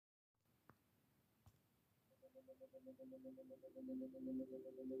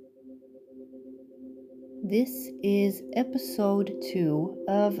This is episode 2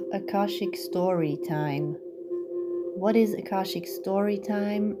 of Akashic Story Time. What is Akashic Story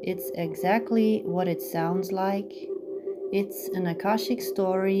Time? It's exactly what it sounds like. It's an Akashic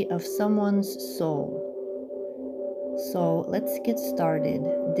story of someone's soul. So let's get started.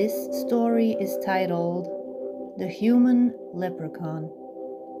 This story is titled The Human Leprechaun.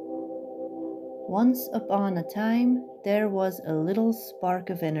 Once upon a time, there was a little spark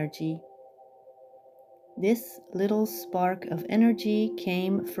of energy. This little spark of energy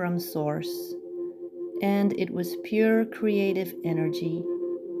came from Source, and it was pure creative energy.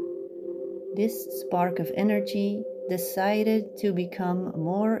 This spark of energy decided to become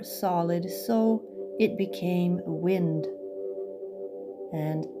more solid, so it became wind.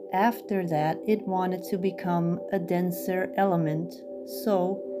 And after that, it wanted to become a denser element,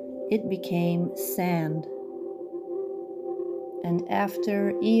 so it became sand. And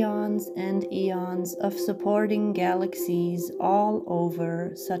after eons and eons of supporting galaxies all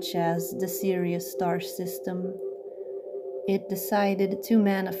over, such as the Sirius star system, it decided to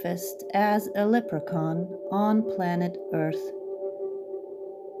manifest as a leprechaun on planet Earth.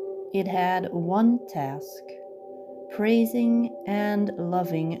 It had one task: praising and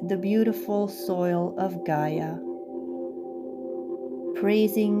loving the beautiful soil of Gaia,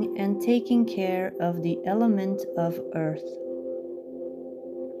 praising and taking care of the element of Earth.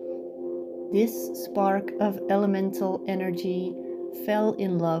 This spark of elemental energy fell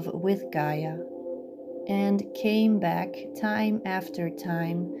in love with Gaia and came back time after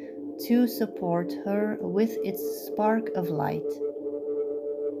time to support her with its spark of light.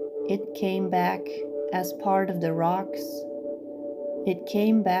 It came back as part of the rocks. It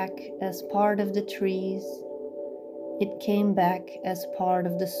came back as part of the trees. It came back as part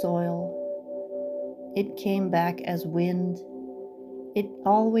of the soil. It came back as wind. It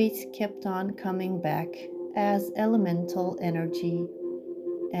always kept on coming back as elemental energy,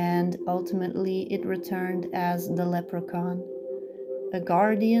 and ultimately it returned as the leprechaun, a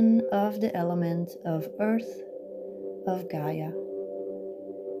guardian of the element of Earth, of Gaia.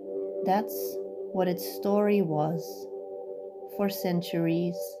 That's what its story was for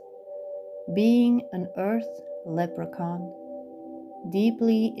centuries, being an Earth leprechaun,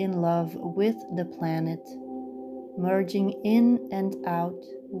 deeply in love with the planet, merging in and out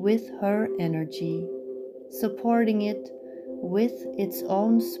with her energy, supporting it with its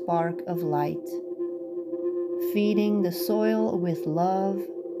own spark of light, feeding the soil with love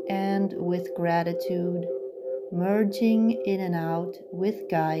and with gratitude, merging in and out with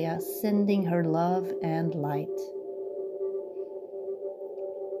Gaia, sending her love and light.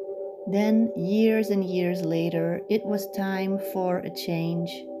 Then, years and years later, it was time for a change,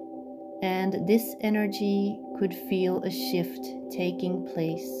 and this energy could feel a shift taking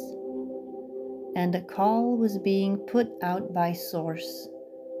place. And a call was being put out by Source,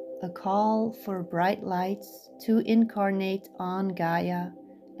 a call for bright lights to incarnate on Gaia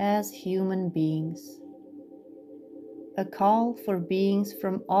as human beings. A call for beings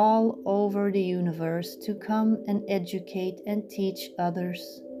from all over the universe to come and educate and teach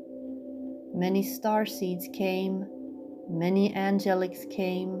others. Many starseeds came, many angelics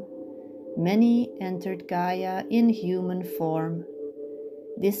came, many entered Gaia in human form.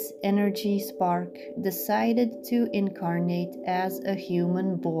 This energy spark decided to incarnate as a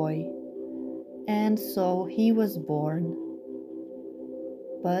human boy, and so he was born.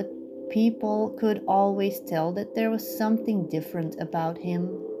 But people could always tell that there was something different about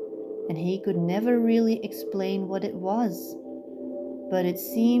him, and he could never really explain what it was. But it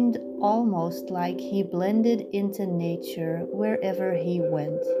seemed almost like he blended into nature wherever he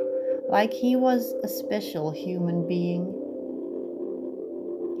went, like he was a special human being.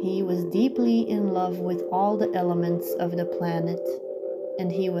 He was deeply in love with all the elements of the planet, and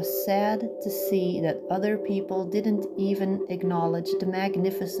he was sad to see that other people didn't even acknowledge the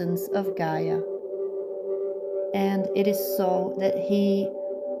magnificence of Gaia. And it is so that he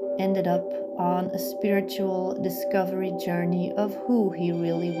ended up on a spiritual discovery journey of who he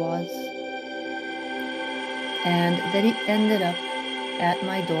really was. And that he ended up at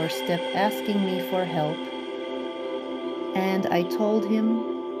my doorstep asking me for help. And I told him,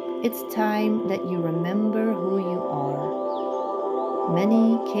 it's time that you remember who you are.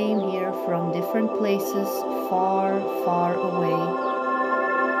 Many came here from different places far, far away.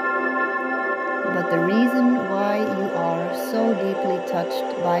 But the reason why you are so deeply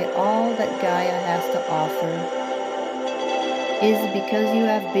touched by all that Gaia has to offer is because you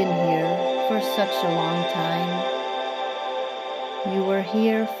have been here for such a long time. You were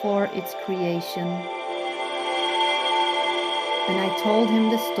here for its creation. and I told him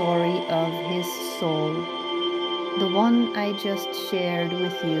the story of his soul, the one I just shared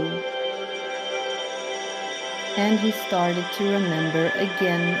with you. And he started to remember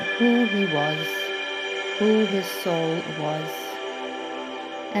again who he was, who his soul was,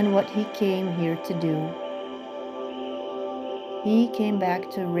 and what he came here to do. He came back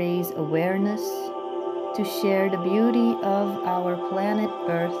to raise awareness, to share the beauty of our planet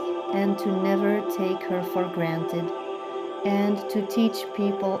Earth and to never take her for granted, and to teach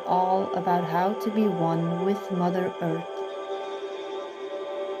people all about how to be one with Mother Earth.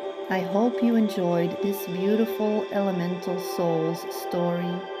 I hope you enjoyed this beautiful elemental soul's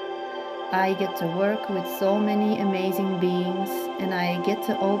story. I get to work with so many amazing beings, and I get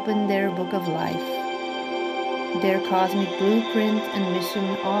to open their book of life. Their cosmic blueprint and mission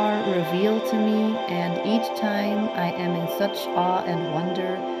are revealed to me, and each time I am in such awe and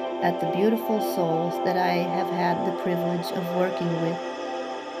wonder at the beautiful souls that I have had the privilege of working with.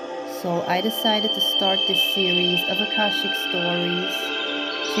 So I decided to start this series of Akashic stories,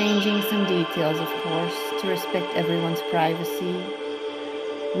 changing some details, of course, to respect everyone's privacy.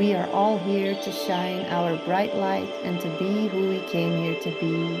 We are all here to shine our bright light and to be who we came here to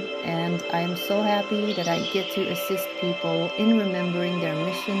be, and I am so happy that I get to assist people in remembering their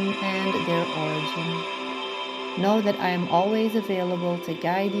mission and their origin. Know that I am always available to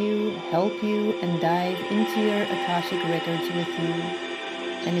guide you, help you, and dive into your Akashic records with you.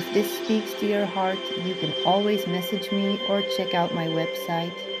 And if this speaks to your heart, you can always message me or check out my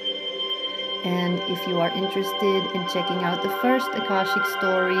website. And if you are interested in checking out the first Akashic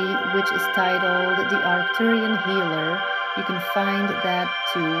story, which is titled The Arcturian Healer, you can find that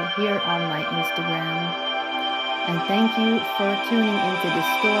too here on my Instagram. And thank you for tuning into this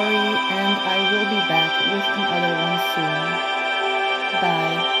story, and I will be back with another one soon.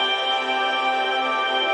 Bye.